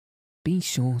be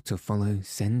sure to follow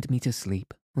Send Me to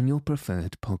Sleep on your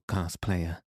preferred podcast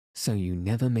player so you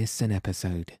never miss an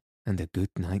episode and a good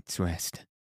night's rest.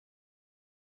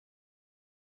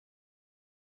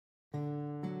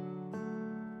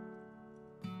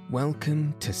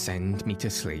 Welcome to Send Me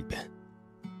to Sleep,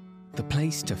 the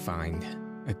place to find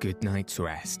a good night's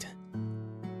rest.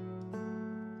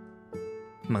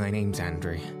 My name's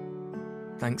Andrew.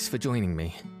 Thanks for joining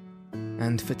me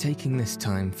and for taking this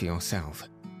time for yourself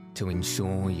to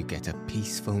ensure you get a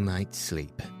peaceful night's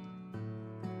sleep.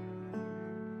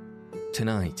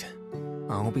 Tonight,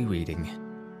 I'll be reading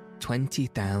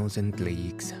 20,000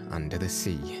 Leagues Under the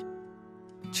Sea,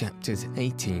 chapters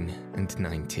 18 and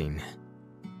 19.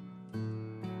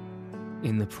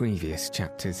 In the previous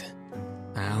chapters,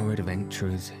 our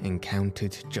adventurers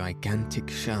encountered gigantic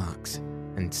sharks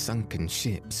and sunken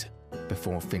ships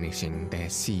before finishing their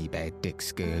seabed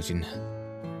excursion.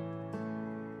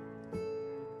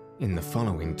 In the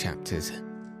following chapters,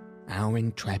 our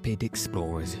intrepid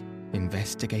explorers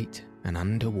investigate an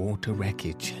underwater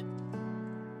wreckage.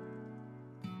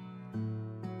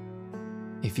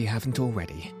 If you haven't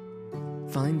already,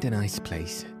 find a nice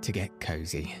place to get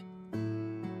cozy.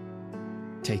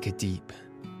 Take a deep,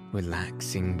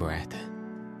 relaxing breath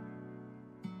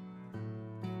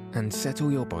and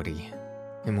settle your body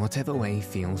in whatever way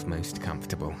feels most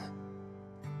comfortable.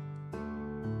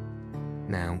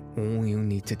 Now, all you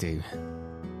need to do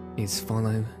is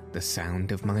follow the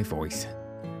sound of my voice.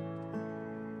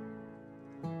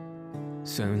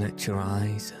 So let your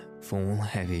eyes fall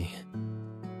heavy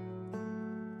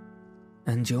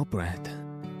and your breath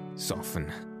soften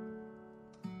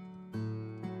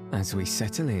as we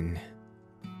settle in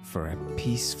for a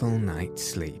peaceful night's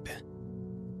sleep.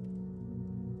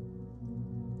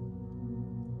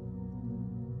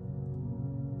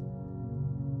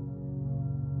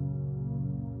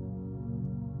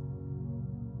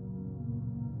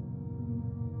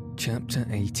 Chapter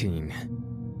 18.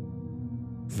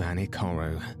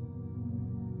 Vanikoro.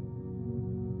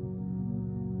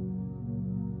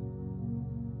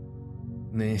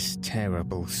 This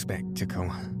terrible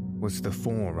spectacle was the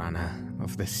forerunner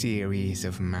of the series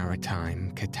of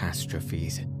maritime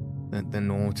catastrophes that the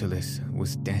Nautilus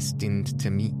was destined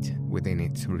to meet within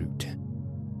its route.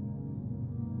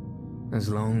 As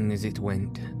long as it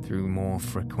went through more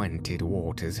frequented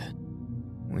waters,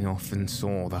 we often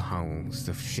saw the hulls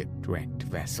of shipwrecked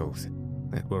vessels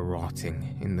that were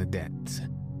rotting in the depths,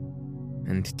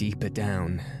 and deeper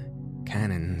down,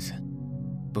 cannons,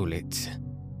 bullets,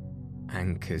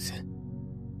 anchors,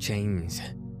 chains,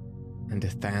 and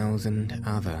 1,000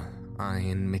 other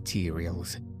iron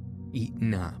materials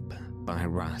eaten up by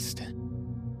rust.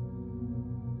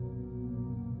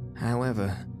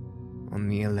 However, on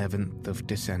the 11th of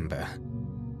December,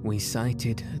 we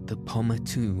sighted the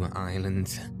Pomatu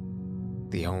Islands,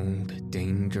 the old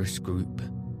dangerous group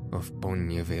of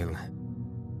Bonneville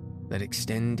that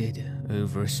extended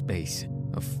over a space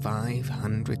of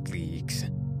 500 leagues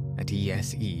at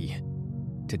ESE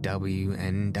to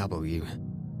WNW,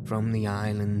 from the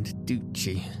island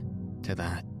Duchy to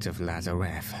that of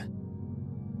Lazareff.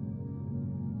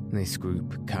 This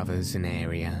group covers an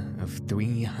area of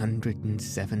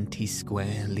 370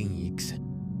 square leagues,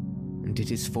 and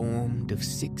it is formed of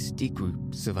 60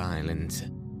 groups of islands,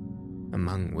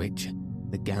 among which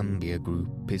the Gambia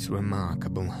group is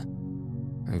remarkable,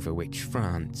 over which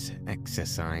France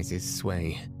exercises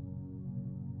sway.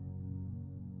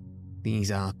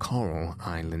 These are coral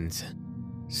islands,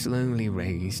 slowly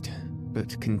raised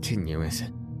but continuous,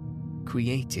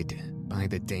 created by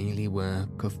the daily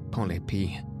work of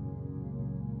polypi.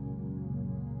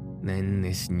 Then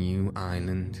this new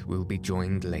island will be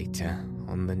joined later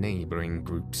on the neighbouring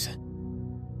groups,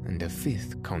 and a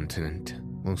fifth continent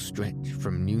will stretch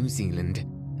from New Zealand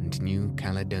and New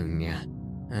Caledonia,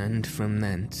 and from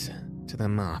thence to the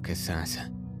Marquesas.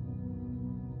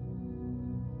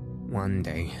 One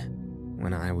day,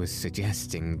 when I was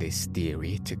suggesting this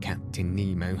theory to Captain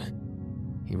Nemo,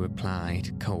 he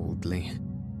replied coldly,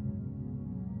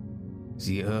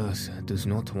 "The Earth does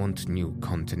not want new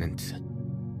continents,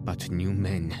 but new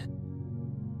men."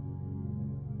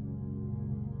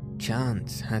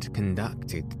 Chance had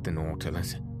conducted the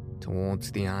Nautilus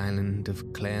towards the island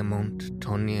of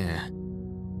Clermont-Tonnerre,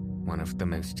 one of the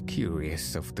most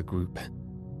curious of the group,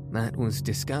 that was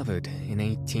discovered in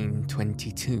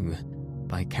 1822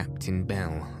 by Captain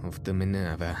Bell of the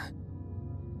Minerva.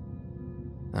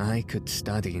 I could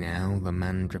study now the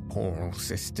Madreporal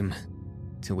system,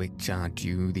 to which are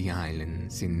due the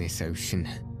islands in this ocean.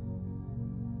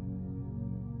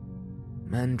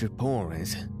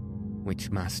 Madrepores,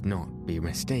 which must not be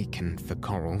mistaken for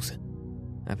corals,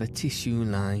 of a tissue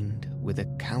lined with a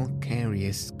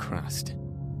calcareous crust,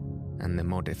 and the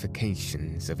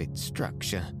modifications of its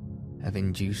structure have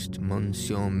induced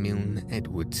Monsieur Milne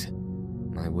Edwards,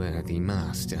 my worthy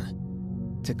master,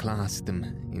 to class them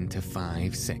into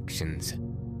 5 sections.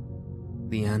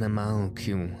 The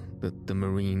animalcule that the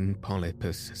marine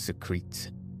polypus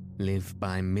secretes live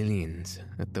by millions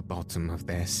at the bottom of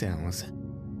their cells.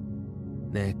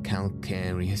 Their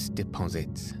calcareous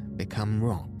deposits become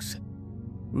rocks,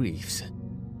 reefs,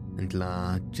 and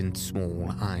large and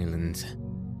small islands.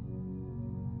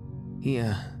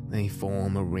 Here they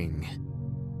form a ring,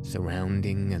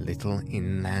 surrounding a little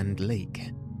inland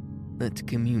lake that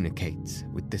communicates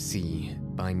with the sea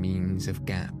by means of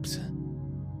gaps.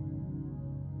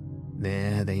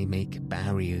 There they make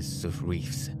barriers of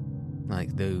reefs,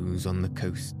 like those on the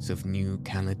coasts of New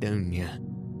Caledonia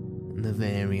and the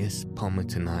various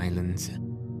Pomaton Islands.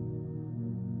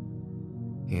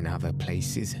 In other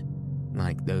places,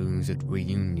 like those at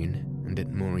Reunion and at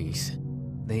Maurice,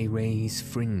 they raise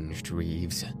fringed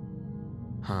reefs,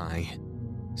 high,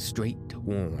 straight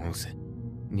walls,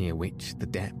 near which the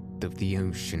depth of the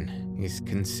ocean is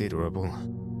considerable.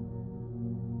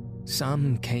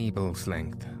 Some cable's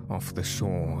length off the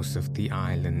shores of the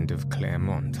island of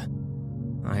Clermont,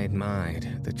 I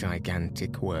admired the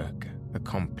gigantic work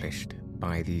accomplished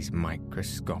by these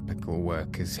microscopical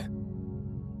workers.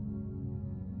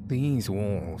 These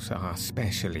walls are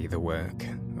specially the work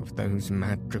of those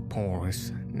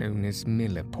madrepores known as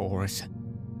Millepores,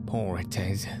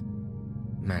 Porites,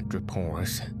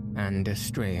 Madrepores, and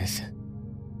Astraeus.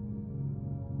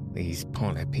 These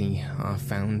polypi are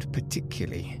found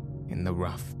particularly in the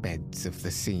rough beds of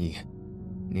the sea,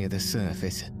 near the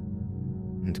surface,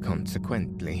 and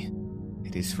consequently,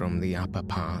 it is from the upper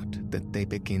part that they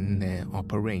begin their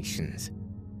operations,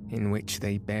 in which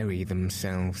they bury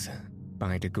themselves,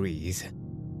 by degrees,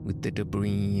 with the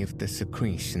debris of the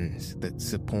secretions that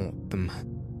support them.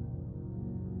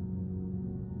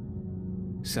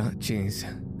 Such is,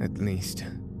 at least,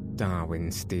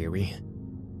 Darwin's theory,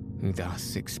 who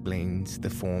thus explains the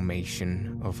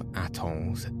formation of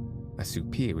atolls, a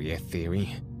superior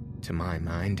theory, to my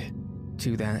mind,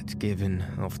 to that given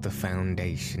of the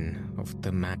foundation of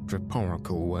the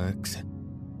madreporical works,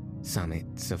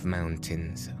 summits of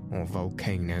mountains or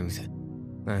volcanoes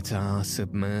that are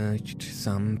submerged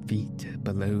some feet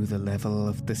below the level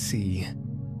of the sea.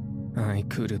 I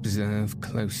could observe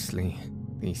closely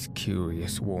these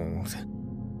curious walls,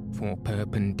 for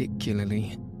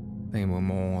perpendicularly they were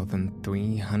more than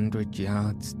 300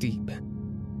 yards deep,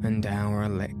 and our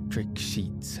electric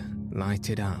sheets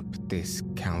lighted up this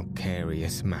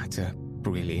calcareous matter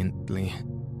brilliantly.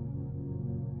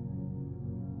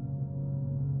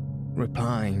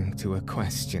 Replying to a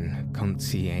question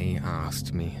Conseil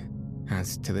asked me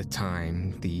as to the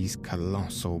time these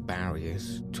colossal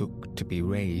barriers took to be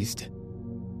raised,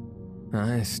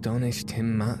 I astonished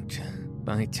him much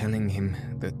by telling him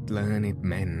that learned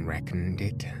men reckoned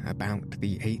it about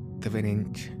the 1/8 of an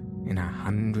inch in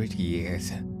 100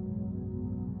 years.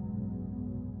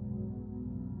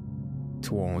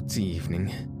 Towards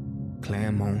evening,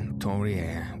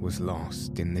 Clermont-Torière was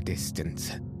lost in the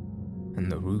distance,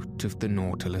 and the route of the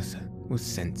Nautilus was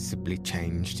sensibly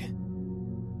changed.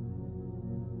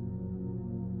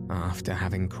 After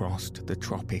having crossed the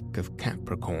Tropic of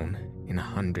Capricorn in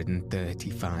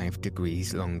 135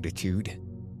 degrees longitude,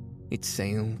 it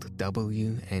sailed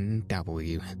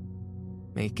WNW,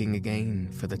 making again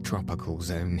for the tropical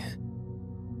zone.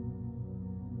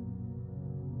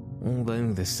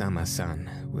 Although the summer sun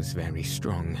was very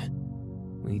strong,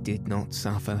 we did not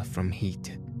suffer from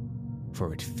heat,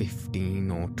 for at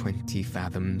 15 or 20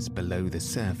 fathoms below the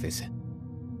surface,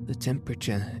 the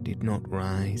temperature did not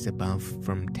rise above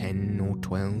from 10 or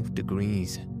 12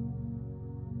 degrees.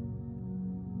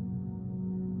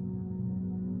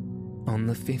 On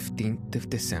the 15th of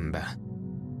December,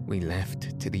 we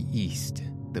left to the east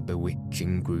the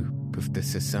bewitching group of the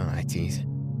Societies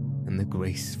and the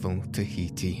graceful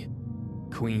Tahiti,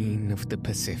 Queen of the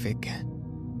Pacific.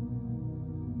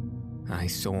 I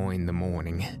saw in the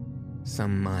morning,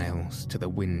 some miles to the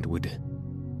windward,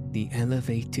 the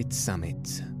elevated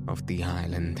summits of the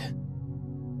island.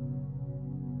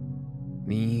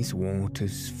 These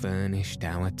waters furnished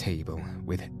our table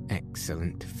with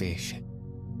excellent fish,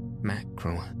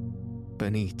 mackerel,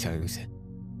 bonitos,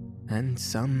 and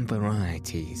some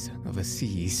varieties of a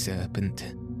sea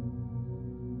serpent.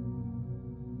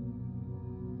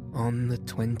 On the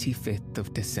 25th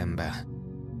of December,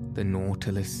 the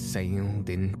Nautilus sailed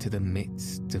into the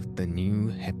midst of the New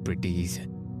Hebrides,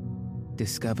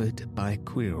 discovered by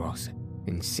Quiros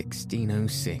in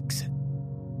 1606,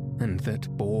 and that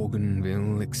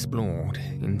Bougainville explored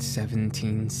in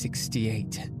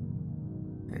 1768,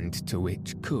 and to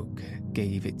which Cook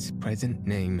gave its present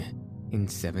name in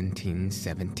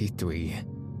 1773.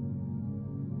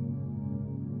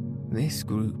 This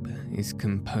group is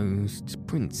composed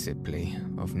principally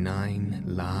of 9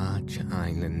 large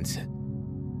islands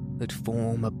that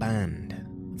form a band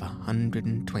of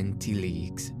 120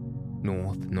 leagues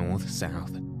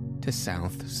north-north-south to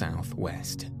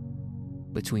south-southwest,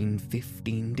 between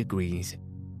 15 degrees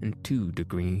and 2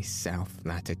 degrees south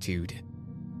latitude,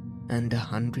 and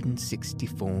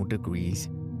 164 degrees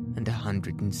and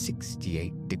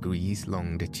 168 degrees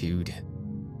longitude.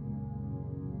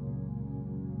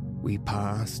 We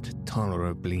passed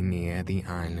tolerably near the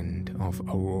island of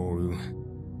Ororu,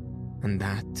 and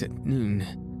that at noon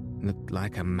looked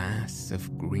like a mass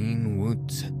of green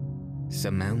woods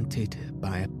surmounted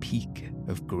by a peak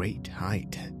of great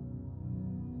height.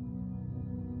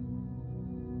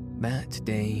 That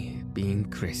day being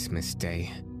Christmas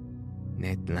Day,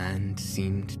 Ned Land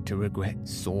seemed to regret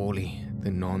sorely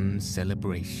the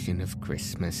non-celebration of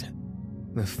Christmas,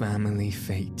 the family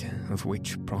fate of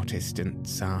which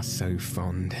Protestants are so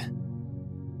fond.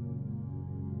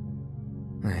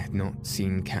 I had not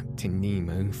seen Captain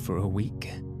Nemo for a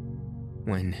week,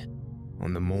 when,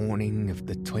 on the morning of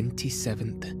the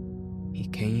 27th, he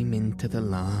came into the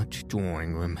large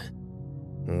drawing room,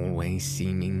 always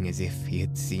seeming as if he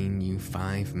had seen you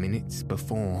 5 minutes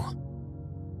before.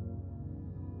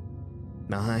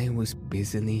 I was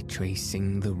busily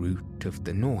tracing the route of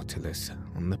the Nautilus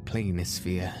on the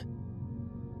planisphere.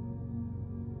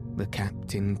 The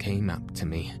captain came up to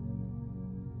me,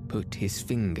 put his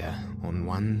finger on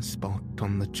one spot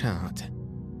on the chart,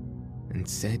 and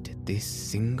said this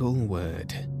single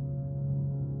word: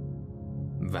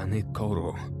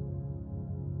 Vanikoro.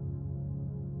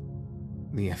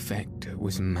 The effect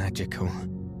was magical.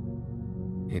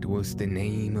 It was the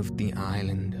name of the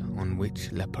island on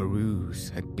which La Perouse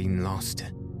had been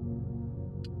lost.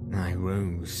 I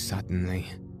rose suddenly.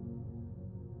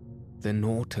 The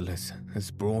Nautilus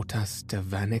has brought us to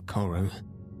Vanikoro,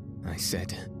 I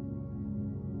said.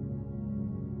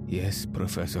 Yes,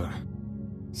 Professor,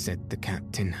 said the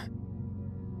captain.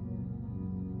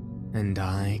 And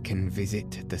I can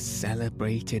visit the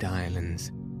celebrated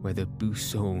islands where the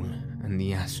Boussole and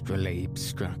the Astrolabe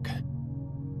struck.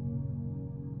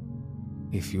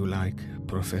 If you like,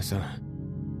 Professor.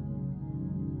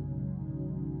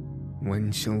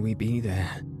 When shall we be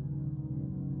there?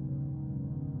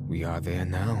 We are there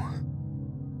now.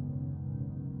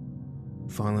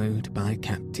 Followed by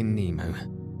Captain Nemo,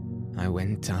 I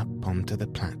went up onto the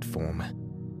platform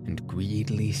and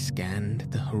greedily scanned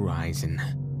the horizon.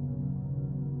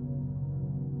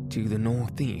 To the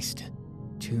northeast,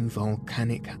 2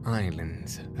 volcanic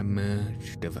islands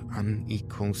emerged of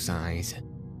unequal size,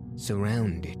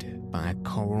 surrounded by a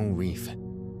coral reef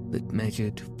that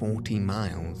measured 40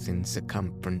 miles in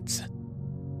circumference.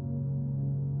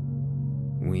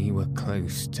 We were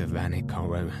close to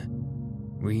Vanikoro,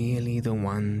 really the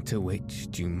one to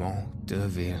which Dumont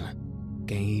d'Urville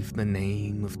gave the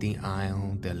name of the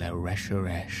Isle de la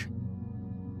Recherche,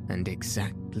 and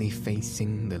exactly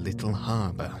facing the little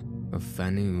harbour of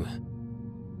Vanu,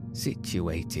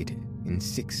 situated in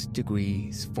 6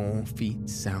 degrees 4 feet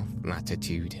south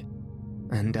latitude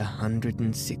and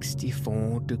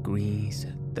 164 degrees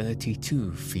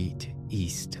 32 feet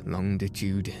east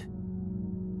longitude.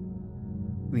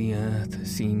 The earth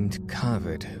seemed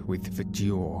covered with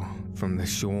verdure from the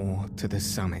shore to the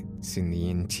summits in the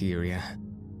interior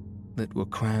that were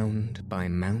crowned by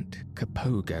Mount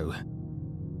Kapogo,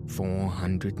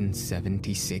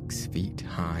 476 feet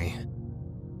high.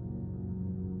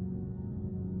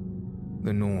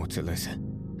 The Nautilus,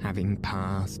 having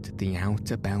passed the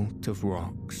outer belt of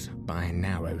rocks by a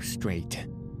narrow strait,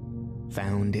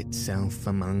 found itself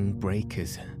among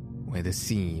breakers where the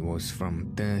sea was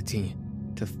from 30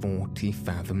 to 40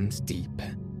 fathoms deep.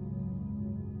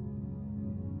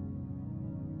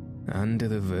 Under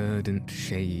the verdant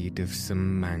shade of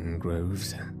some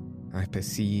mangroves, I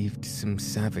perceived some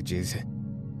savages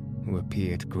who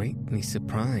appeared greatly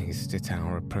surprised at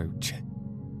our approach.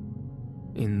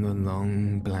 In the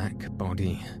long black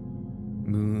body,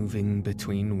 moving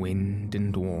between wind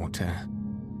and water,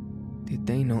 did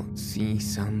they not see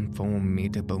some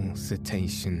formidable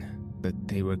cetacean that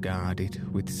they regarded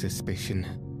with suspicion?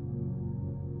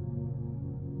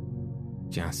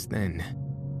 Just then,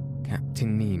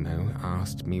 Captain Nemo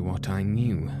asked me what I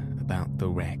knew about the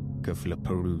wreck of La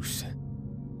Perouse.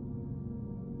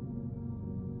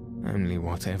 Only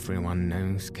what everyone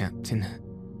knows, Captain,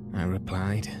 I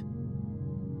replied.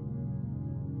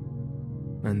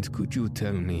 "And could you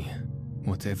tell me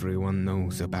what everyone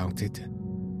knows about it?"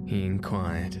 he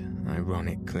inquired,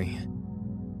 ironically.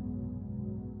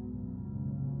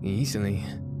 "Easily."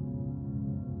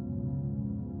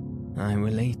 I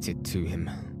related to him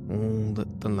all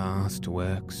that the last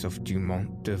works of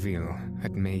Dumont d'Urville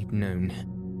had made known,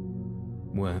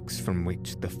 works from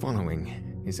which the following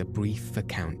is a brief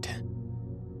account.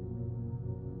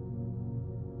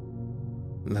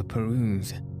 La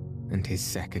Perouse and his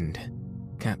second,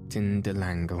 Captain de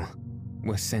Langle,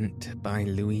 were sent by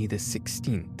Louis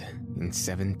XVI in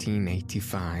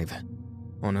 1785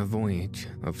 on a voyage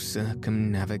of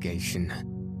circumnavigation.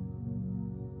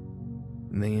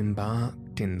 They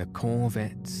embarked in the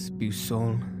corvettes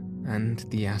Boussole and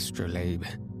the Astrolabe,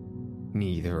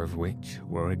 neither of which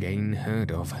were again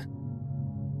heard of.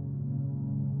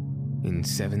 In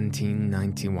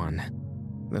 1791,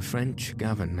 the French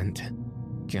government,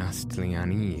 justly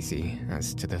uneasy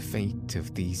as to the fate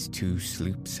of these two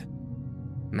sloops,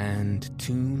 manned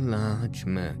two large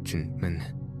merchantmen,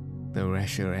 the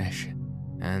Recherche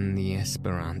and the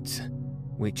Espérance,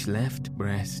 which left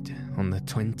Brest on the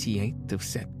 28th of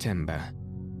September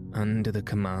under the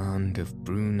command of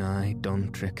Brunei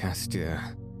d'Entrecasteaux.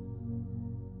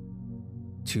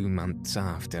 2 months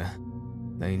after,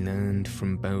 they learned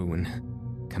from Bowen,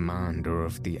 commander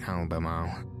of the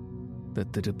Albemarle,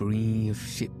 that the debris of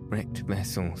shipwrecked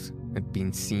vessels had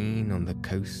been seen on the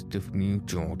coast of New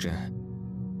Georgia.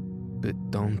 But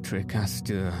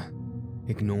d'Entrecasteaux,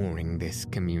 ignoring this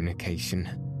communication,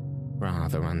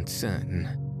 rather uncertain,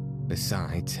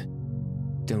 besides,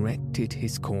 directed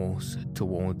his course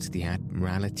towards the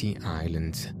Admiralty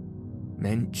Islands,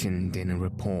 mentioned in a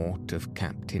report of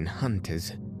Captain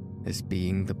Hunter's as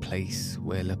being the place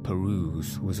where La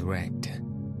Perouse was wrecked.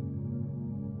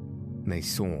 They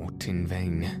sought in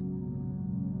vain.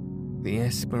 The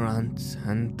Espérance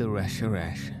and the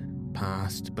Recherche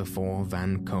passed before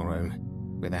Vancouver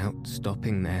without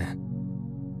stopping there,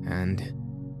 and,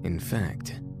 in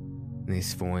fact,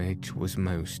 this voyage was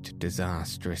most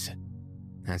disastrous,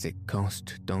 as it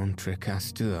cost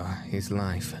d'Entrecasteaux his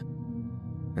life,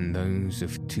 and those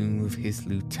of 2 of his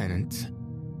lieutenants,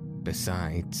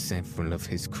 besides several of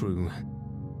his crew.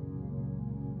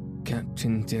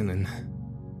 Captain Dillon,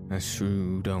 a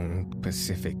shrewd old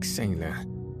Pacific sailor,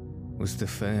 was the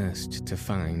first to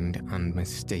find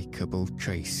unmistakable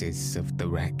traces of the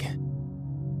wreck.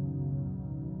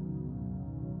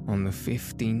 On the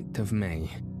 15th of May,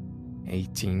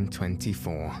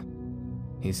 1824,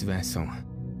 his vessel,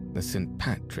 the St.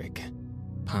 Patrick,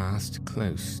 passed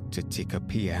close to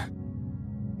Tikopia,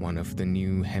 one of the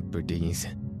New Hebrides.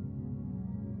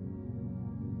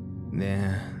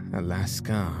 There, a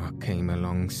Lascar came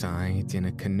alongside in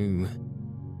a canoe,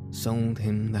 sold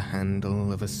him the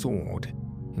handle of a sword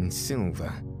in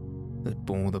silver that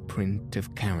bore the print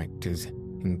of characters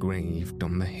engraved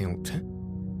on the hilt.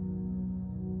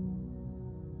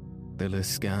 The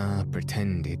Lascar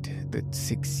pretended that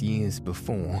 6 years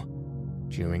before,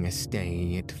 during a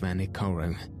stay at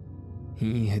Vanikoro,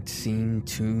 he had seen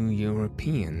 2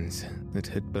 Europeans that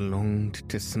had belonged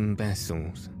to some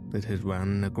vessels that had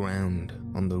run aground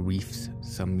on the reefs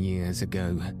some years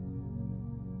ago.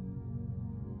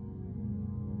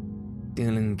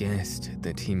 Dillon guessed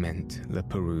that he meant La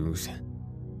Perouse,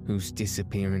 whose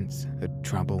disappearance had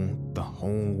troubled the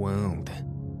whole world.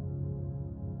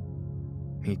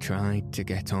 He tried to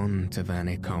get on to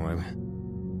Vanikoro,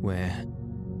 where,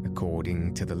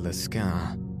 according to the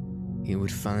Lascar, he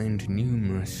would find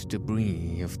numerous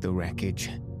debris of the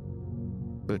wreckage,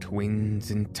 but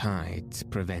winds and tides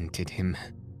prevented him.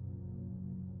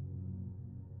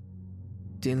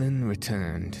 Dillon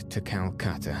returned to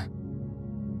Calcutta.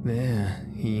 There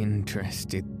he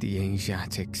interested the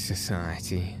Asiatic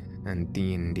Society and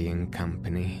the Indian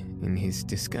Company in his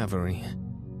discovery.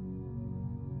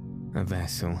 A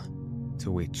vessel,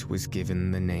 to which was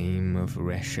given the name of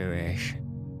Recherche,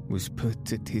 was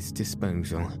put at his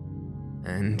disposal,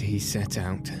 and he set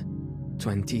out,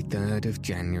 23rd of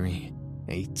January,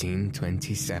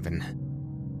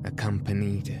 1827,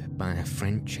 accompanied by a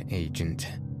French agent.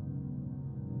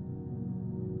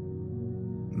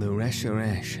 The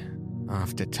Recherche,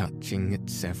 after touching at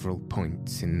several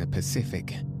points in the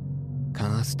Pacific,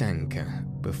 cast anchor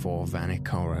before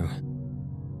Vanikoro,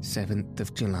 7th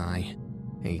of July,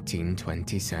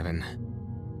 1827,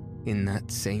 in that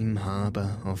same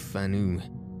harbour of Vanu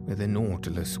where the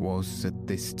Nautilus was at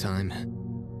this time.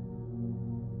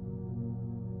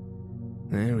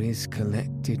 There is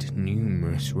collected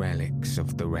numerous relics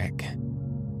of the wreck: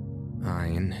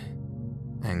 iron,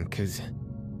 anchors,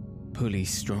 pulley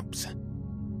strops,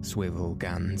 swivel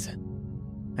guns,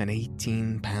 an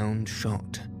 18-pound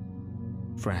shot,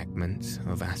 fragments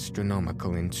of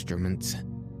astronomical instruments,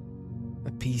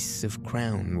 a piece of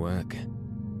crown work,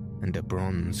 and a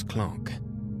bronze clock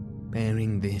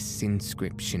bearing this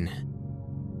inscription: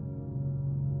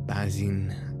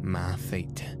 Bazin Ma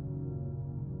Fate,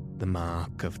 the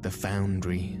mark of the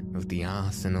foundry of the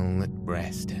arsenal at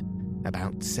Brest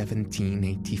about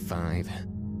 1785.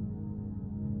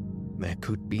 There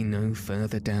could be no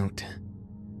further doubt.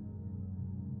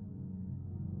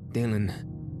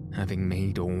 Dillon, having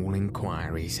made all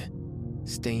inquiries,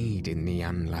 stayed in the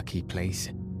unlucky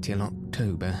place till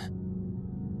October.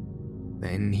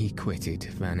 Then he quitted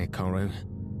Vanikoro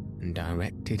and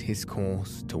directed his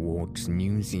course towards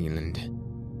New Zealand,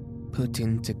 put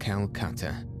into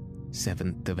Calcutta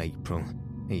 7th of April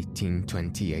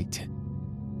 1828,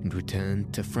 and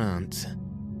returned to France,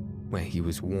 where he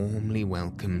was warmly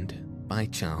welcomed by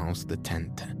Charles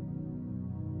X.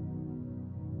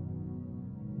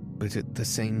 But at the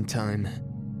same time,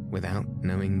 without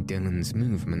knowing Dillon's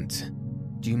movements,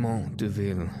 Dumont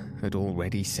d'Urville had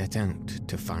already set out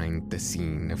to find the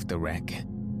scene of the wreck.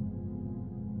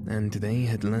 And they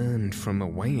had learned from a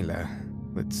whaler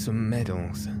that some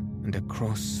medals and a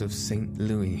cross of St.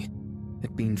 Louis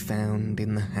had been found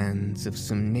in the hands of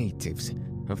some natives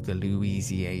of the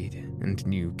Louisiade and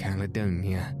New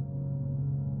Caledonia.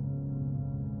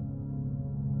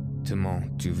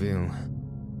 Dumont d'Urville,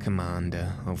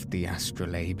 commander of the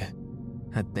Astrolabe,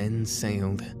 had then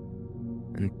sailed,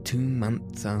 and 2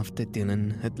 months after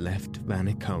Dillon had left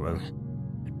Vanikoro,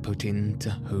 had put into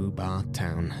Hobart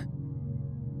Town.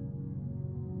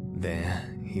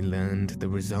 There he learned the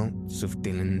results of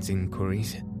Dillon's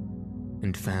inquiries,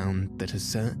 and found that a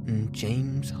certain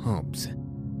James Hobbs,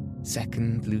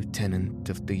 2nd Lieutenant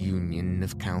of the Union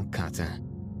of Calcutta,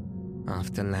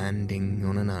 after landing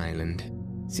on an island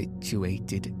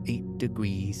situated 8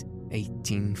 degrees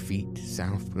 18 feet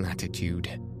south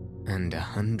latitude and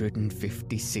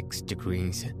 156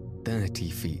 degrees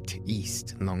 30 feet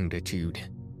east longitude,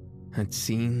 had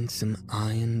seen some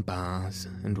iron bars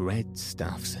and red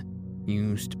stuffs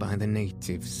used by the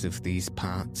natives of these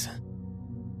parts.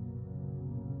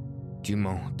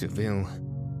 Dumont d'Urville,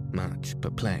 much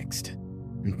perplexed,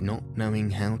 and not knowing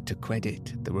how to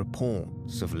credit the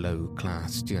reports of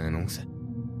low-class journals,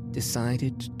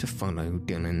 decided to follow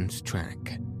Dillon's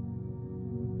track.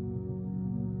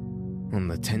 On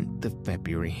the 10th of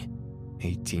February,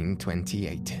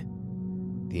 1828,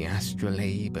 the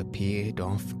Astrolabe appeared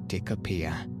off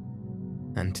Tikopia,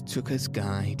 and took as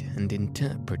guide and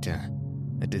interpreter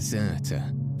a deserter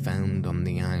found on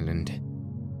the island,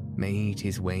 made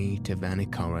his way to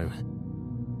Vanikoro,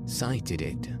 sighted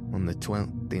it on the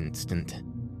 12th instant,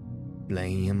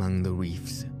 lay among the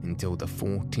reefs until the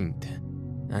 14th,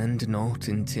 and not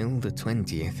until the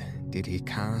 20th did he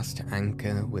cast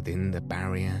anchor within the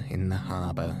barrier in the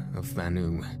harbour of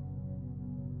Vanu.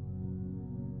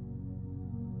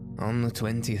 On the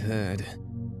 23rd,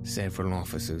 several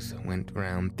officers went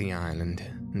round the island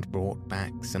and brought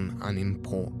back some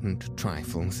unimportant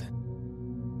trifles.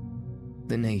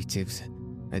 The natives,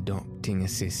 adopting a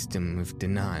system of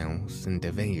denials and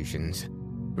evasions,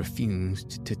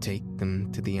 refused to take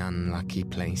them to the unlucky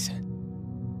place.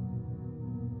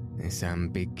 This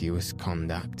ambiguous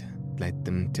conduct led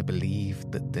them to believe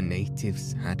that the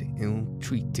natives had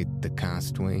ill-treated the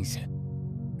castaways,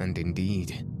 and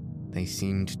indeed, they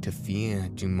seemed to fear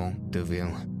Dumont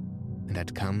d'Urville, and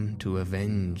had come to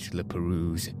avenge Le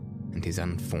Perouse and his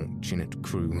unfortunate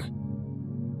crew.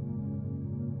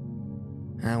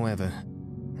 However,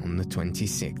 on the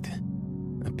 26th,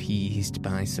 appeased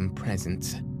by some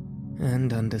presents,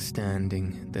 and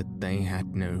understanding that they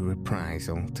had no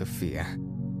reprisal to fear,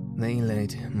 they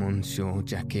led Monsieur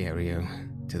Jacquerio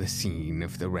to the scene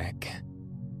of the wreck.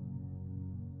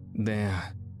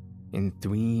 There, in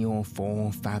 3 or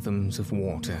 4 fathoms of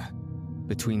water,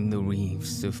 between the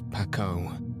reefs of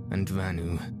Paco and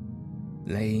Vanu,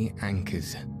 lay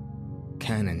anchors,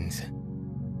 cannons,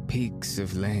 pigs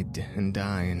of lead and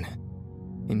iron,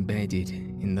 embedded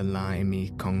in the limy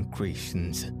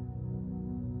concretions.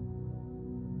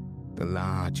 The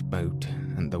large boat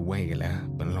and the whaler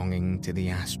belonging to the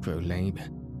Astrolabe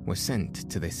were sent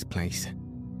to this place,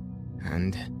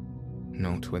 and,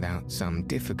 not without some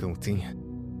difficulty,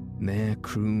 their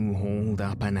crew hauled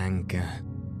up an anchor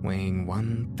weighing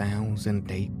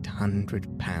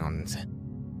 1,800 pounds,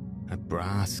 a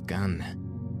brass gun,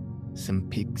 some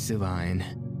pigs of iron,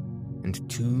 and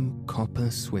 2 copper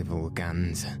swivel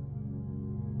guns.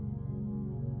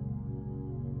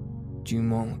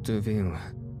 Dumont d'Urville,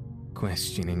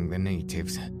 questioning the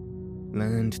natives,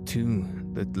 learned too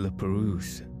that Le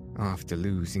Perouse, after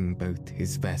losing both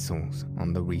his vessels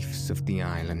on the reefs of the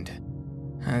island,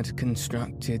 had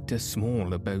constructed a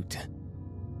smaller boat,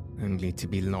 only to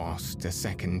be lost a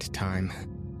second time.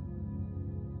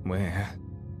 Where?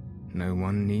 No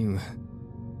one knew.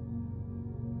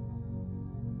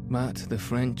 But the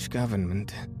French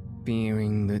government,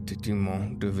 fearing that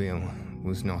Dumont d'Urville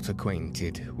was not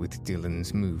acquainted with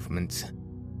Dillon's movements,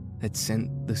 had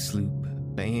sent the sloop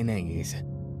Bayonnaise,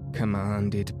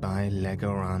 commanded by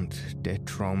Legarant de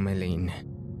Tromelin,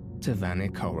 to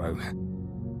Vanikoro,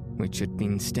 which had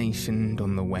been stationed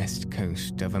on the west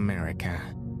coast of America.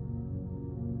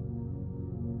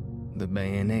 The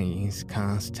Bayonnaise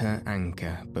cast her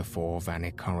anchor before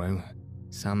Vanikoro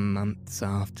some months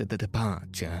after the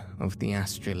departure of the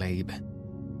Astrolabe,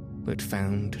 but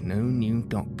found no new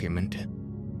document,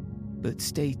 but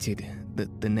stated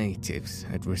that the natives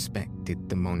had respected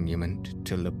the monument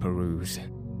to La Perouse.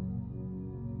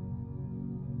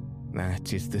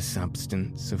 That is the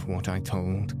substance of what I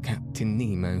told Captain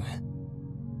Nemo.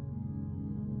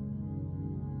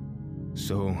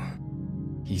 So,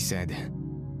 he said,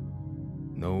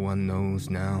 no one knows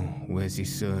now where the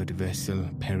third vessel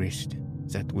perished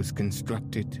that was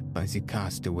constructed by the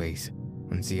castaways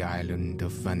on the island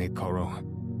of Vanikoro.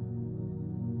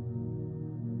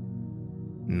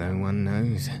 No one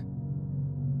knows.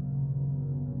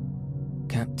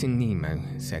 Captain Nemo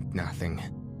said nothing,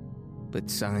 but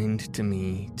signed to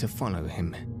me to follow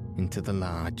him into the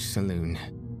large saloon.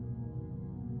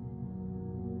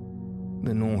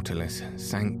 The Nautilus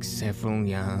sank several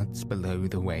yards below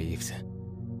the waves.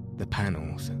 The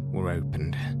panels were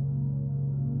opened.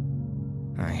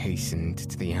 I hastened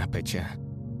to the aperture,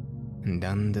 and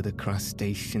under the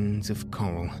crustaceans of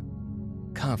coral,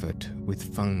 covered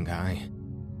with fungi,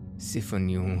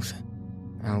 siphonules,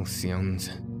 alcyons,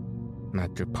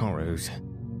 madreporos,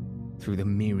 through the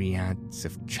myriads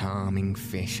of charming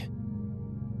fish,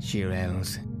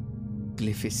 shirelles,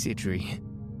 glyphocidri,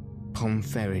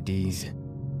 pompherides,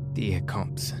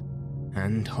 diacops,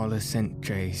 and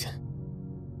holocentres,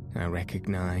 I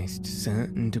recognized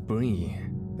certain debris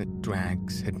that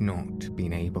drags had not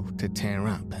been able to tear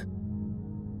up.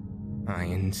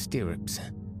 Iron stirrups,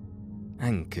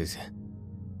 anchors,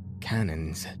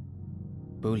 cannons,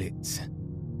 bullets,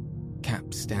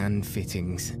 capstan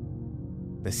fittings,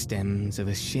 the stems of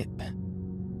a ship,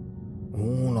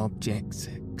 all objects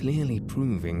clearly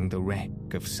proving the wreck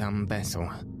of some vessel,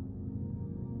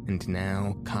 and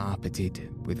now carpeted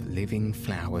with living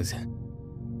flowers.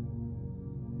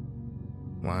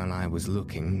 While I was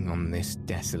looking on this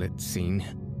desolate scene,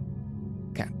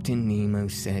 Captain Nemo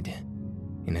said,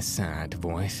 in a sad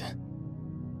voice,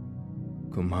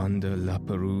 Commander La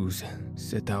Perouse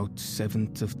set out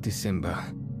 7th of December,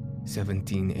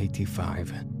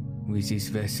 1785, with his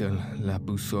vessel La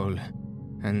Boussole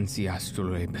and the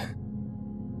Astrolabe.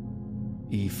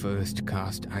 He first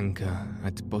cast anchor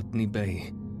at Botany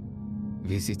Bay,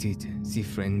 visited the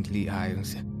Friendly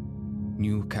Isles,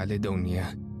 New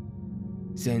Caledonia,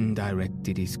 then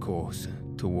directed his course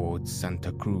towards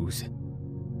Santa Cruz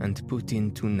and put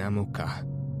into Namoka,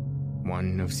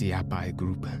 one of the Apai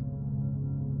group.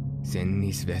 Then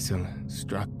his vessel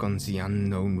struck on the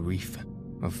unknown reef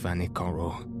of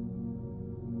Vanikoro.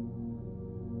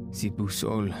 The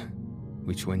Boussole,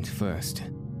 which went first,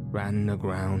 ran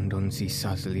aground on the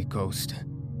southerly coast.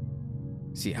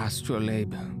 The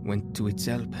Astrolabe went to its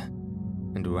help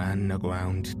and ran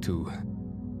aground too.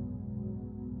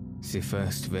 The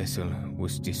first vessel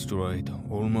was destroyed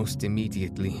almost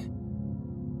immediately.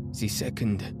 The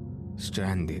second,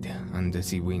 stranded under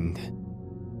the wind,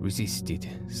 resisted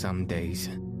some days.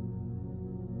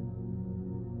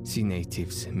 The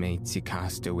natives made the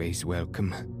castaways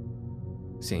welcome.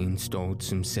 They installed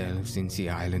themselves in the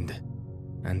island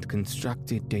and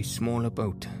constructed a smaller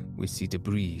boat with the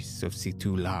debris of the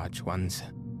two large ones.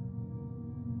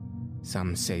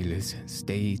 Some sailors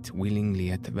stayed willingly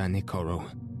at Vanikoro.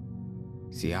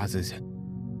 The others,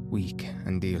 weak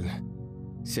and ill,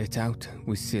 set out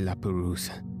with the La Perouse.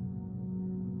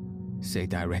 They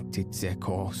directed their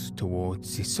course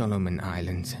towards the Solomon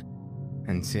Islands,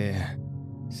 and there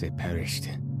they perished,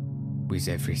 with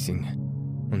everything,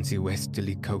 on the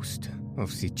westerly coast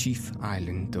of the chief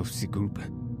island of the group,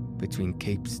 between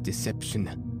Capes Deception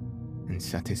and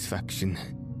Satisfaction.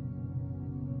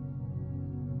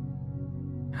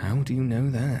 How do you know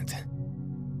that?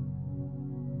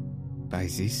 By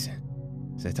this,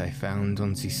 that I found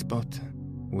on the spot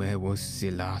where was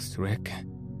the last wreck.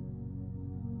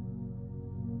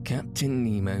 Captain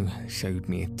Nemo showed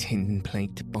me a tin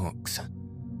plate box,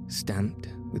 stamped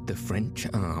with the French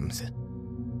arms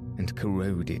and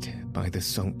corroded by the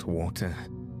salt water.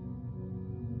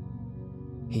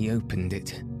 He opened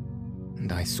it,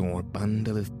 and I saw a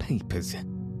bundle of papers,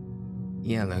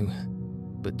 yellow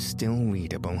but still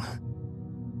readable.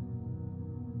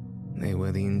 They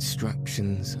were the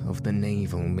instructions of the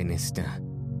naval minister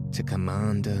to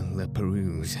Commander Le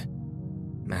Perouse,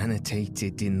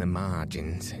 annotated in the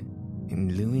margins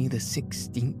in Louis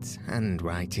XVI's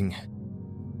handwriting.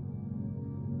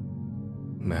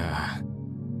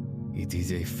 It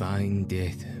is a fine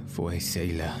death for a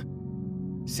sailor,"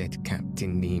 said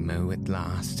Captain Nemo at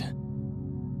last.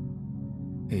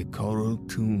 "A coral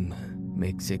tomb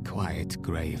makes a quiet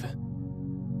grave,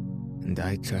 and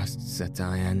I trust that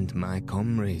I and my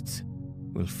comrades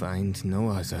will find no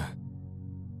other."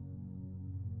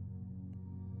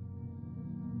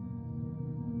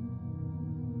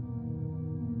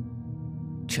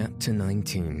 Chapter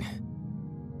 19.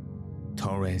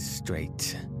 Torres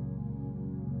Strait.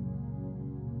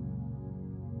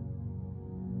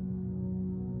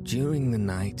 During the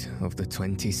night of the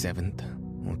 27th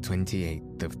or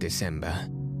 28th of December,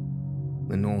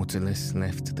 the Nautilus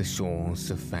left the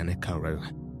shores of Vanikoro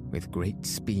with great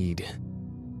speed.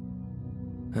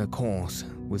 Her course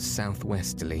was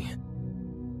southwesterly,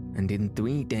 and in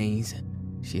 3 days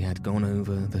she had gone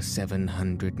over the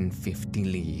 750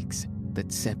 leagues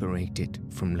that separate it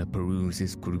from Le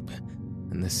Perouse's group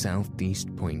and the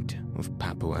southeast point of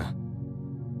Papua.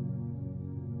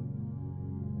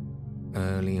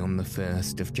 Early on the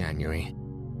 1st of January,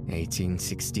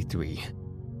 1863,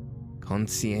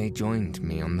 Conseil joined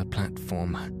me on the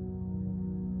platform.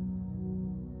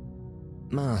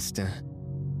 "Master,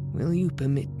 will you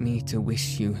permit me to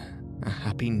wish you a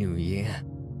Happy New Year?"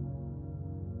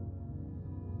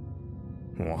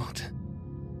 "What?"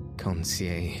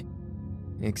 Conseil,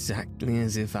 exactly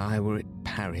as if I were at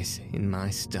Paris in my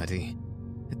study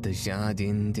at the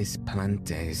Jardin des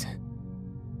Plantes.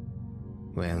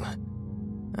 "Well,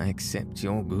 I accept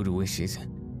your good wishes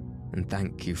and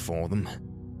thank you for them.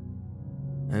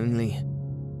 Only,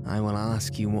 I will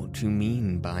ask you what you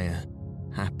mean by a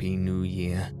Happy New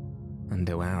Year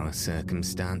under our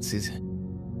circumstances.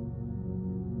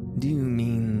 Do you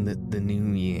mean that the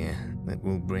new year that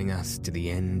will bring us to the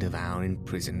end of our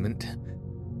imprisonment,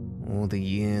 or the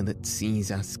year that sees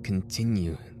us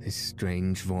continue this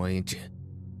strange voyage?"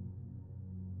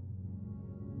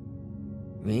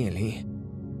 "Really,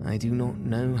 I do not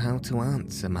know how to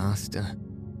answer, Master.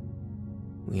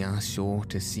 We are sure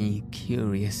to see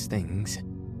curious things,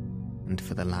 and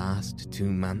for the last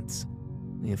 2 months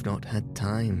we have not had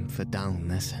time for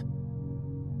dullness.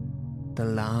 The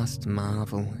last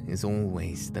marvel is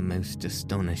always the most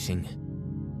astonishing,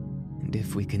 and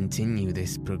if we continue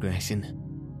this progression,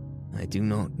 I do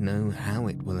not know how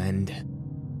it will end.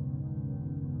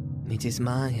 It is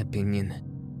my opinion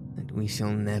that we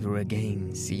shall never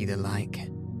again see the like.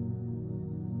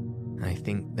 I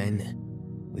think then,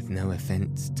 with no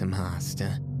offence to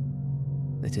Master,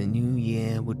 that a new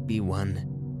year would be one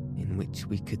in which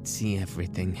we could see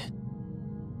everything."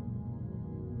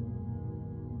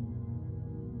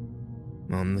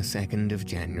 On the 2nd of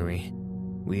January,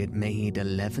 we had made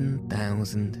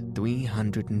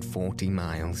 11,340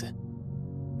 miles,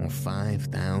 or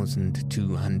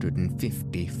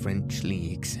 5,250 French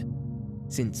leagues,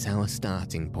 since our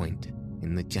starting point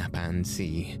in the Japan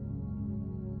Sea.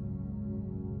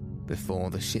 Before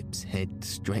the ship's head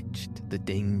stretched the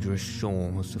dangerous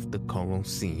shores of the Coral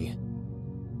Sea,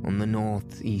 on the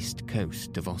northeast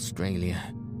coast of Australia.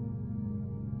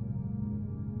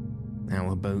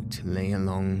 Our boat lay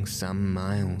along some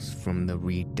miles from the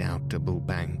redoubtable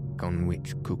bank on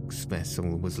which Cook's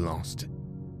vessel was lost,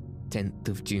 10th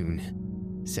of June,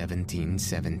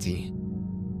 1770.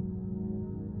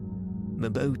 The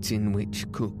boat in which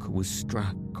Cook was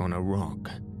struck on a rock,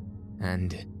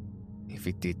 and, if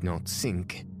it did not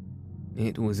sink,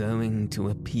 it was owing to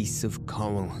a piece of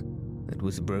coral that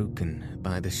was broken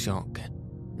by the shock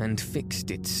and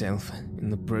fixed itself in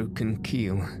the broken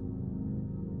keel.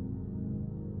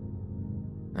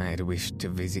 I had wished to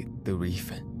visit the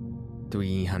reef,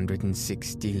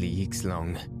 360 leagues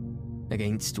long,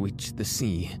 against which the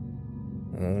sea,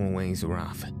 always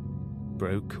rough,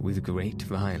 broke with great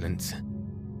violence,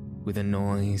 with a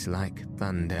noise like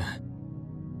thunder.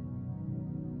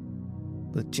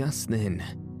 But just then,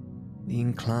 the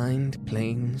inclined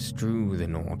planes drew the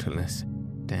Nautilus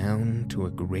down to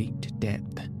a great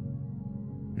depth,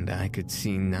 and I could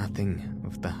see nothing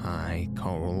of the high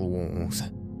coral walls.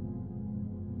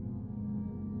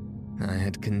 I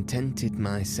had contented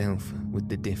myself with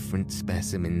the different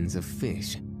specimens of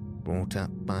fish brought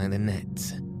up by the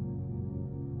nets.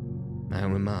 I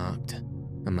remarked,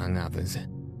 among others,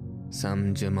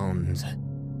 some germons,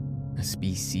 a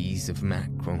species of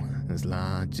mackerel as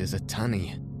large as a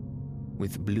tunny,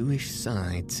 with bluish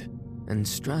sides and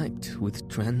striped with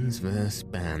transverse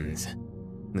bands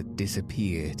that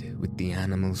disappeared with the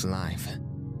animal's life.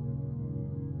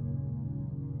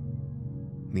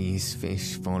 These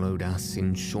fish followed us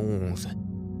in shoals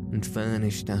and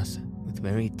furnished us with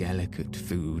very delicate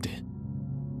food.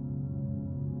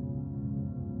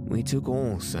 We took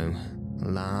also a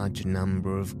large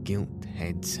number of gilt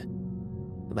heads,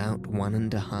 about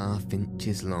 1.5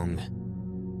 inches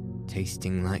long,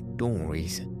 tasting like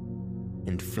dories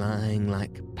and flying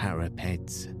like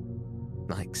parapets,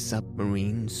 like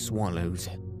submarine swallows,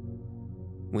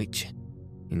 which,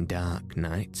 in dark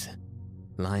nights,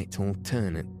 light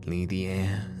alternately the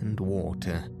air and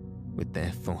water with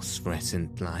their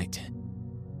phosphorescent light.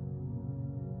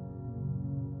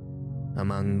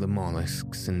 Among the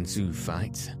mollusks and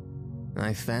zoophytes,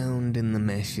 I found in the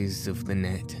meshes of the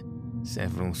net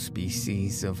several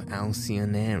species of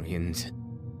alcyonarians,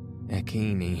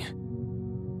 echini,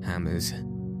 hammers,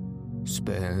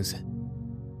 spurs,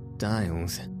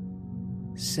 dials,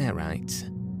 cerites,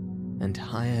 and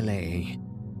hyalae.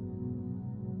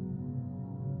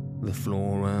 The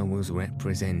flora was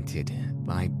represented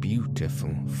by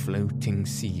beautiful floating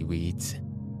seaweeds,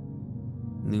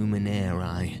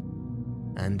 luminarii,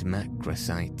 and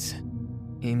macrosites,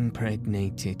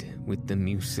 impregnated with the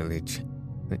mucilage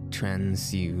that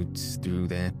transudes through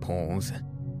their pores,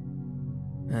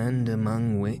 and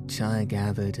among which I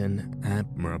gathered an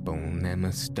admirable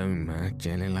Nemostoma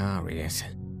gelilarius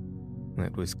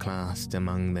that was classed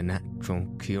among the natural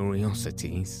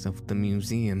curiosities of the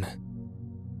museum.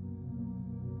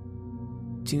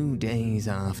 2 days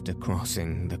after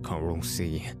crossing the Coral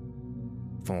Sea,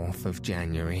 4th of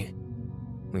January,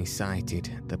 we sighted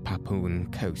the Papuan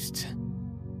coasts.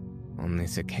 On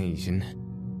this occasion,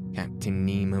 Captain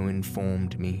Nemo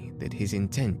informed me that his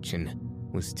intention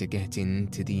was to get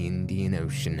into the Indian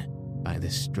Ocean by the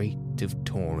Strait of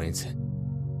Torres.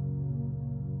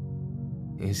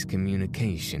 His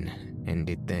communication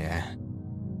ended there.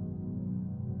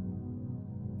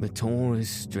 The Torres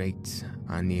Straits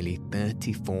are nearly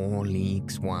 34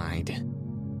 leagues wide,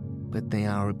 but they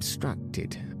are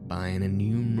obstructed by an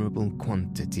innumerable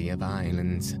quantity of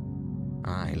islands,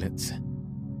 islets,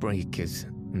 breakers,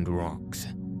 and rocks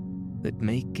that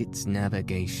make its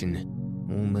navigation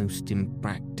almost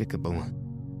impracticable,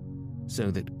 so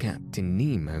that Captain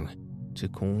Nemo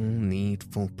took all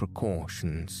needful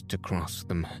precautions to cross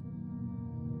them.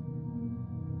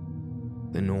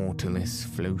 The Nautilus,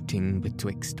 floating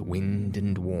betwixt wind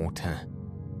and water,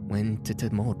 went at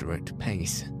a moderate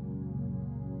pace.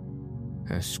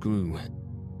 Her screw,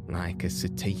 like a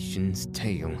cetacean's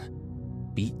tail,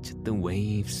 beat the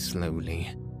waves slowly.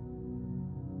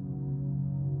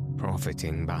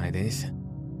 Profiting by this,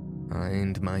 I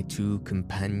and my 2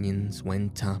 companions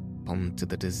went up onto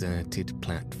the deserted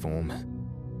platform.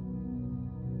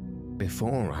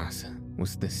 Before us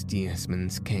was the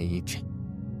steersman's cage,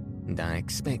 and I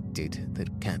expected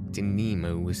that Captain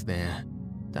Nemo was there,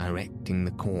 directing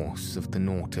the course of the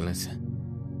Nautilus.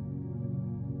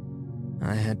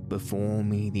 I had before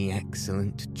me the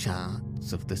excellent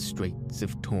charts of the Straits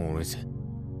of Torres,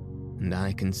 and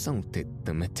I consulted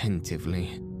them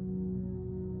attentively.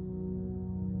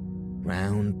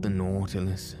 Round the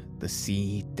Nautilus the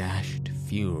sea dashed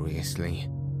furiously.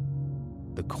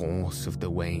 The course of the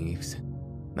waves,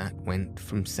 that went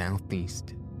from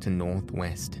southeast to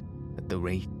northwest at the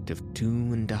rate of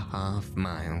 2.5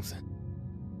 miles,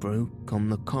 broke on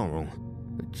the coral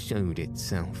that showed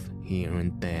itself here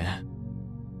and there.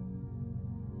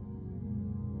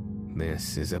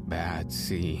 "This is a bad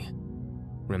sea,"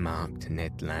 remarked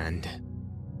Ned Land.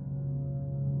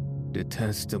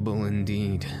 "Detestable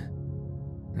indeed,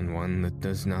 and one that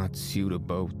does not suit a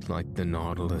boat like the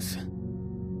Nautilus.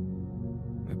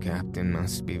 The captain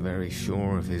must be very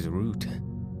sure of his route,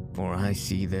 for I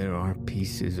see there are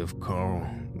pieces of coral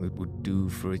that would do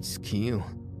for its keel,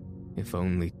 if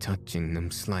only touching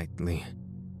them slightly."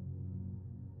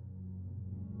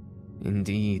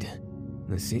 Indeed,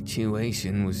 the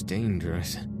situation was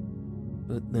dangerous,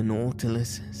 but the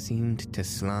Nautilus seemed to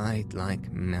slide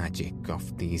like magic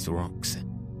off these rocks.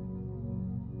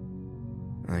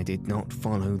 I did not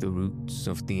follow the routes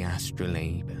of the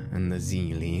Astrolabe and the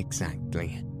Zealy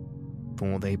exactly,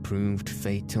 for they proved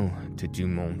fatal to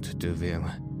Dumont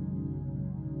d'Urville.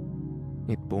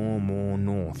 It bore more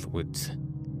northwards,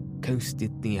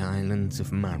 coasted the islands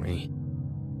of Murray,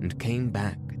 and came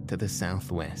back to the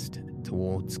southwest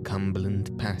towards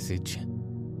Cumberland Passage.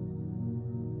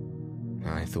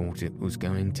 I thought it was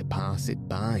going to pass it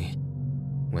by,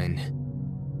 when,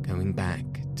 going back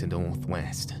to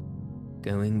northwest,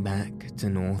 Going back to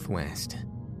northwest,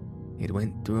 it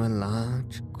went through a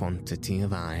large quantity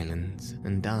of islands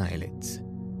and islets,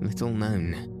 little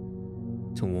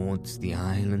known, towards the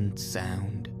Island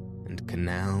Sound and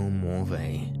Canal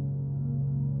Morvay.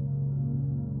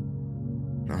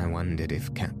 I wondered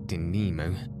if Captain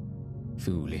Nemo,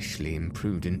 foolishly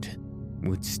imprudent,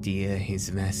 would steer his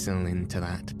vessel into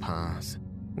that pass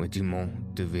where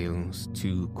Dumont d'Urville's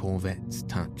 2 corvettes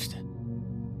touched,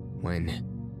 when,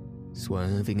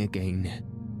 swerving again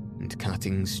and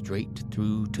cutting straight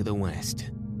through to the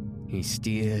west, he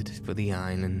steered for the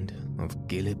island of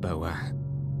Gilliboa.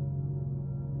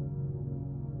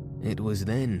 It was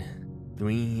then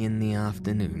 3 in the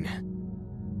afternoon.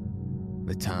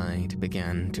 The tide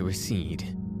began to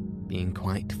recede, being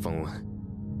quite full.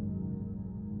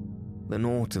 The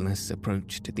Nautilus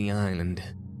approached the island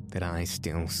that I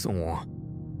still saw,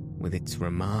 with its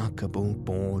remarkable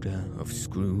border of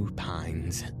screw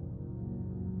pines.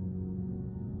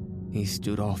 He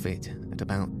stood off it at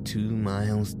about 2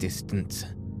 miles distance.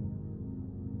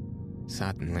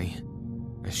 Suddenly,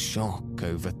 a shock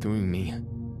overthrew me.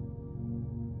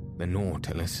 The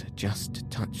Nautilus just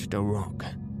touched a rock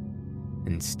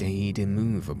and stayed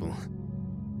immovable,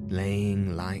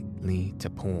 laying lightly to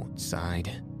port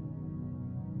side.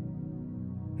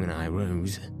 When I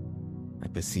rose, I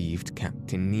perceived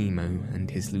Captain Nemo and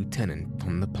his lieutenant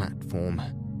on the platform.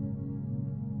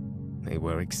 They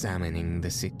were examining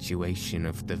the situation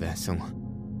of the vessel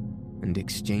and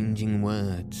exchanging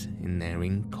words in their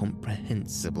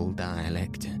incomprehensible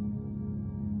dialect.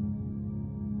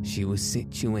 She was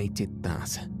situated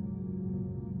thus.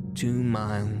 2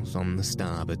 miles on the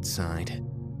starboard side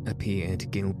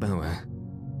appeared Gilboa,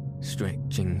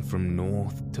 stretching from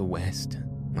north to west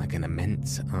like an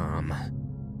immense arm.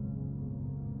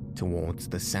 Towards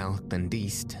the south and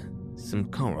east, some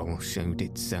coral showed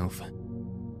itself,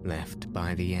 left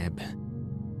by the ebb.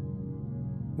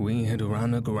 We had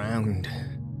run aground,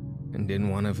 and in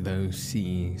one of those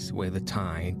seas where the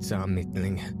tides are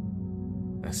middling,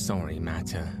 a sorry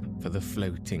matter for the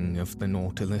floating of the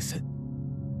Nautilus.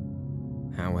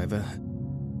 However,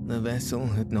 the vessel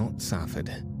had not suffered,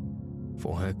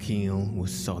 for her keel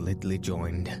was solidly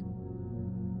joined.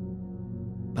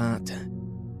 But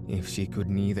if she could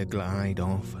neither glide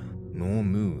off nor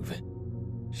move,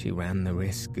 she ran the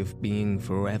risk of being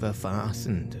forever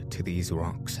fastened to these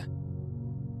rocks.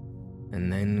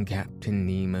 And then Captain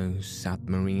Nemo's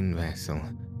submarine vessel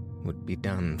would be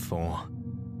done for.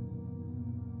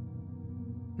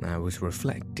 I was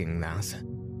reflecting thus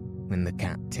when the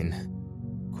captain,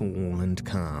 cool and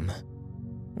calm,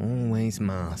 always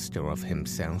master of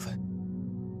himself,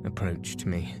 approached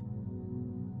me.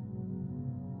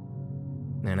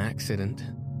 An accident?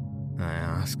 I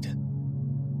asked.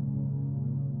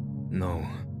 No,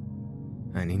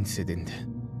 an incident.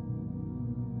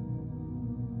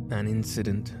 An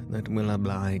incident that will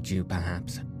oblige you,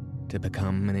 perhaps, to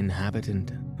become an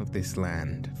inhabitant of this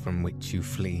land from which you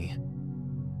flee.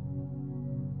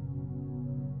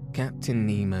 Captain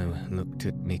Nemo looked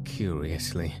at me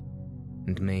curiously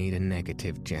and made a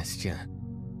negative gesture,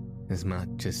 as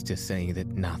much as to say that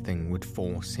nothing would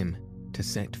force him to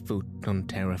set foot on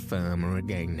terra firma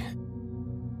again.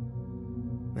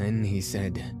 Then he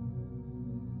said,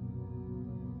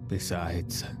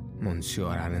 "Besides, Monsieur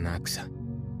Aronnax,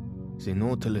 the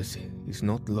Nautilus is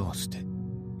not lost.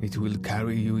 It will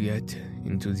carry you yet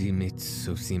into the midst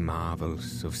of the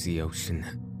marvels of the ocean.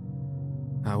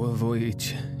 Our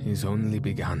voyage is only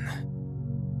begun,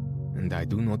 and I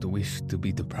do not wish to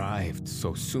be deprived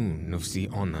so soon of the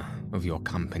honor of your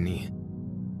company."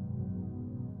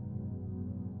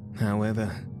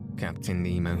 "However, Captain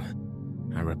Nemo,"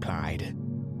 I replied,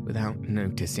 without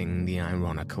noticing the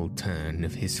ironical turn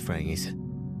of his phrase,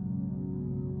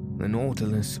 "the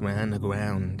Nautilus ran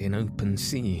aground in open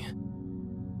sea.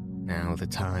 Now the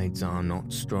tides are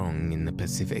not strong in the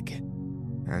Pacific,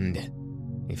 and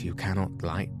if you cannot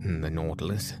lighten the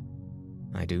Nautilus,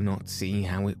 I do not see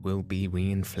how it will be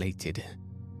reinflated."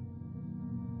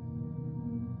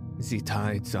 "The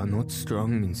tides are not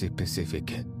strong in the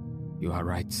Pacific. You are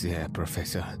right there,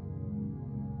 Professor.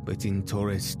 But in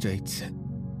Torres Straits,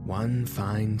 one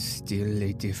finds still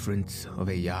a difference of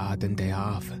 1.5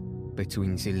 yards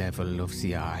between the level of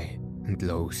the eye and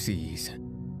low seas.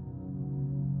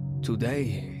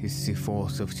 Today is the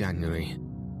 4th of January,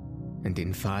 and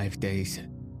in 5 days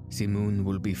the moon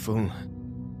will be full.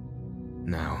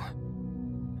 Now,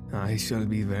 I shall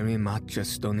be very much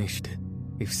astonished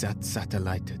if that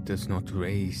satellite does not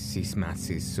raise these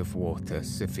masses of water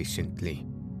sufficiently,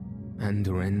 and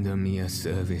render me a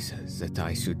service that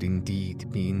I should indeed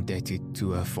be indebted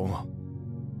to her for."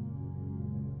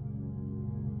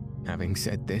 Having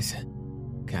said this,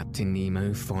 Captain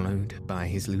Nemo, followed by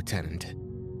his lieutenant,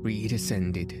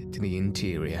 redescended to the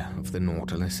interior of the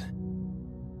Nautilus.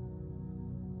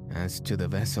 As to the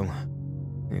vessel,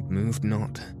 it moved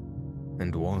not,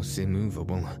 and was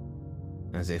immovable,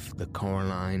 as if the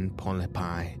coralline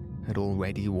polypi had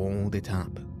already walled it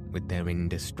up with their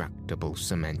indestructible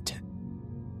cement.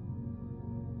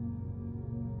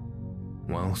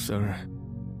 "Well, sir,"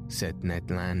 said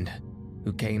Ned Land,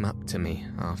 who came up to me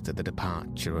after the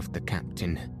departure of the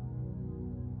captain.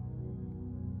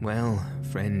 "Well,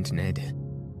 friend Ned,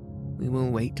 we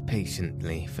will wait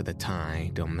patiently for the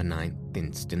tide on the 9th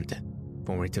instant,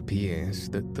 for it appears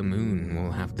that the moon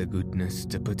will have the goodness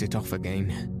to put it off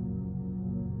again."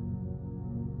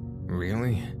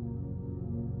 "Really?"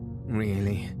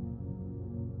 "Really.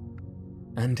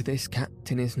 And this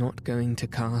captain is not going to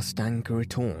cast anchor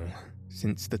at all,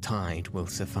 since the tide will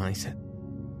suffice,"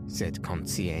 said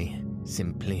Conseil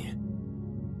simply.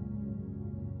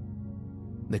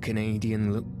 The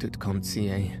Canadian looked at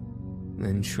Conseil,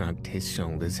 then shrugged his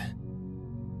shoulders.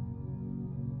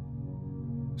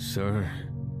 "Sir,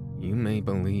 you may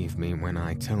believe me when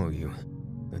I tell you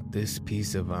that this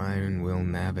piece of iron will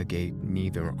navigate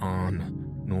neither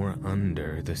on nor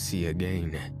under the sea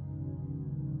again.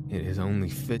 It is only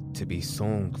fit to be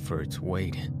sold for its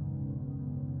weight.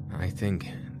 I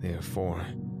think, therefore,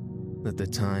 that the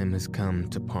time has come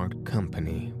to part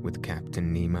company with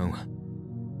Captain Nemo.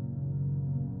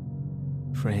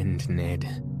 Friend Ned,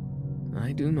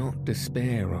 I do not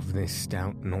despair of this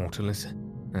stout Nautilus,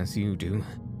 as you do,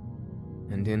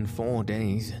 and in 4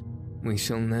 days we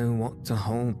shall know what to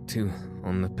hold to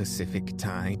on the Pacific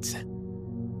tides.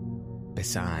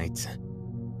 Besides,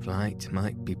 flight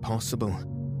might be possible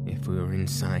if we were in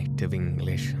sight of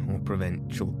English or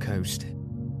Provincial coast.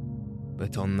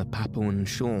 But on the Papuan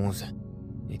shores,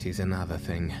 it is another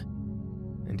thing,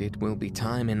 and it will be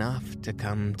time enough to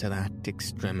come to that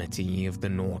extremity of the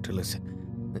Nautilus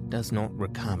that does not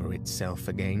recover itself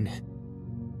again,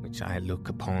 which I look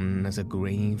upon as a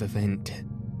grave event.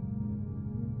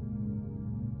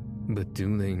 But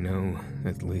do they know,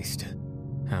 at least,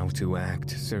 how to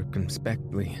act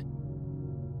circumspectly?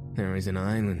 There is an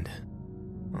island.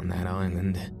 On that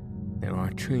island, there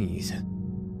are trees.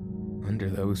 Under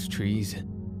those trees,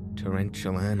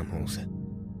 torrential animals,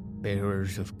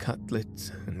 bearers of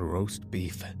cutlets and roast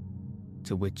beef,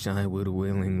 to which I would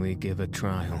willingly give a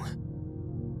trial.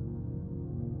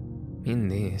 In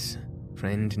this,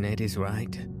 friend Ned is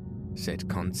right, said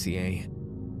Conseil,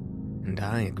 and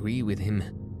I agree with him.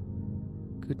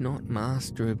 Could not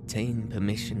Master obtain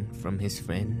permission from his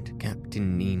friend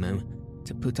Captain Nemo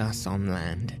to put us on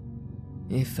land,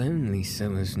 if only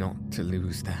so as not to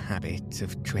lose the habit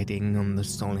of treading on the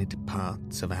solid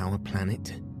parts of our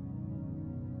planet?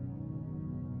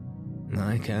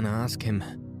 I can ask him,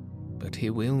 but he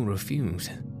will refuse.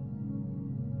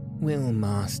 Will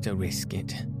Master risk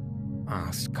it?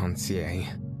 Asked Conseil,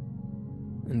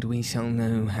 and we shall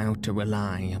know how to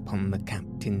rely upon the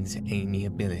captain's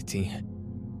amiability.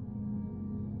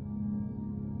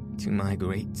 To my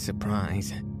great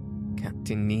surprise,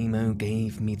 Captain Nemo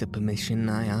gave me the permission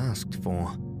I asked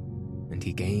for, and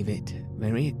he gave it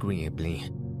very agreeably,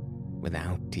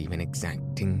 without even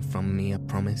exacting from me a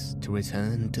promise to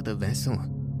return to the vessel.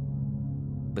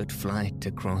 But flight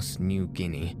across New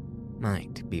Guinea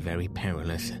might be very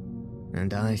perilous,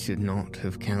 and I should not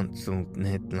have counselled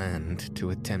Ned Land to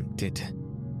attempt it.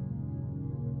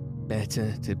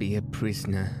 Better to be a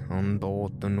prisoner on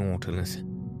board the Nautilus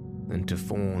than to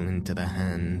fall into the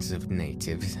hands of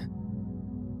natives.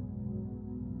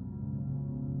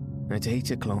 At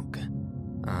 8 o'clock,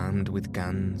 armed with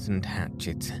guns and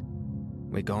hatchets,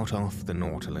 we got off the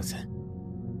Nautilus.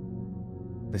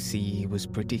 The sea was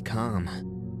pretty calm.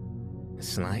 A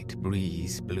slight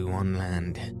breeze blew on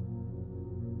land.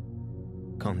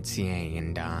 Conseil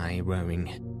and I rowing,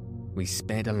 we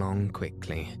sped along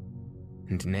quickly,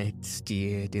 and Ned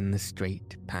steered in the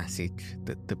straight passage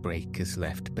that the breakers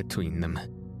left between them.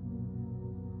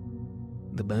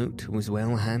 The boat was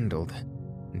well handled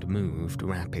and moved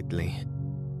rapidly.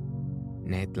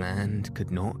 Ned Land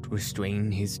could not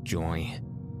restrain his joy.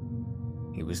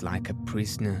 He was like a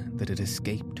prisoner that had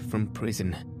escaped from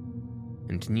prison,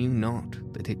 and knew not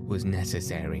that it was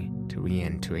necessary to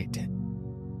re-enter it.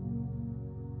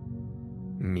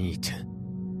 Meat.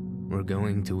 We're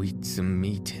going to eat some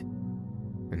meat.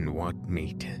 And what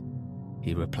meat?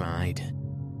 He replied.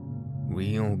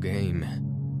 Real game.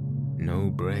 No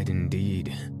bread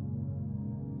indeed.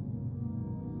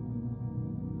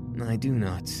 I do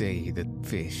not say that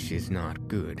fish is not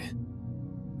good.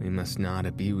 We must not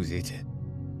abuse it.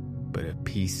 But a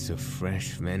piece of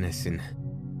fresh venison,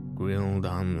 grilled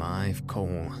on live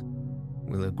coal,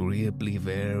 will agreeably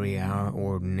vary our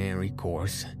ordinary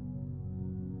course.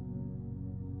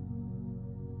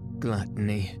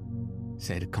 Gluttony,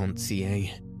 said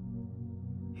Conseil.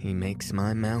 He makes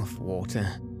my mouth water.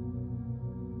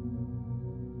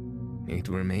 It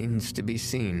remains to be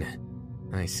seen,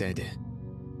 I said,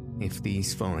 if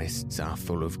these forests are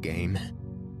full of game,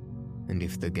 and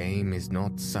if the game is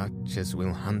not such as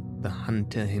will hunt the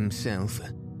hunter himself.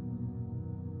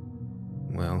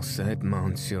 Well said,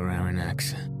 Monsieur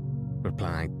Aronnax,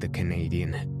 replied the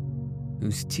Canadian,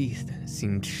 whose teeth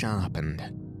seemed sharpened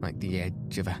like the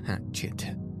edge of a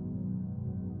hatchet.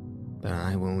 But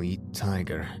I will eat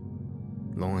tiger,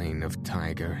 loin of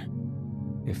tiger,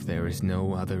 if there is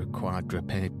no other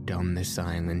quadruped on this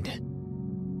island.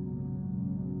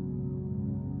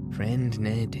 Friend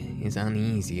Ned is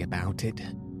uneasy about it,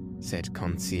 said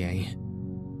Conseil.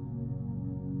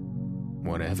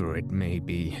 Whatever it may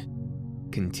be,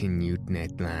 continued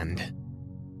Ned Land,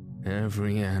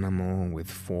 every animal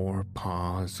with 4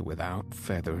 paws without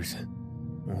feathers,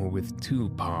 or with 2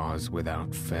 paws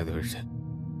without feathers,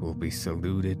 will be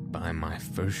saluted by my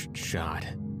first shot.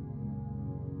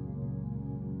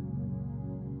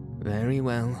 Very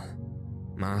well.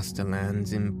 Master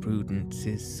Land's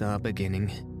imprudences are beginning.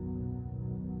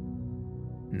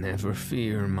 Never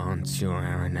fear, Monsieur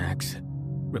Aronnax,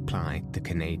 replied the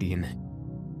Canadian.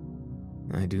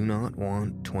 I do not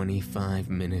want 25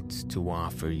 minutes to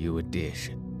offer you a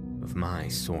dish of my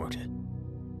sort.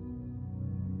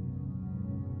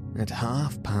 At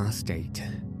 8:30,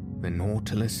 the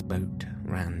Nautilus boat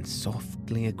ran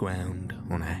softly aground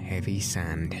on a heavy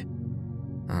sand,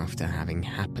 after having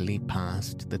happily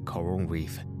passed the coral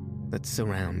reef that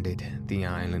surrounded the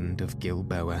island of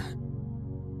Gilboa.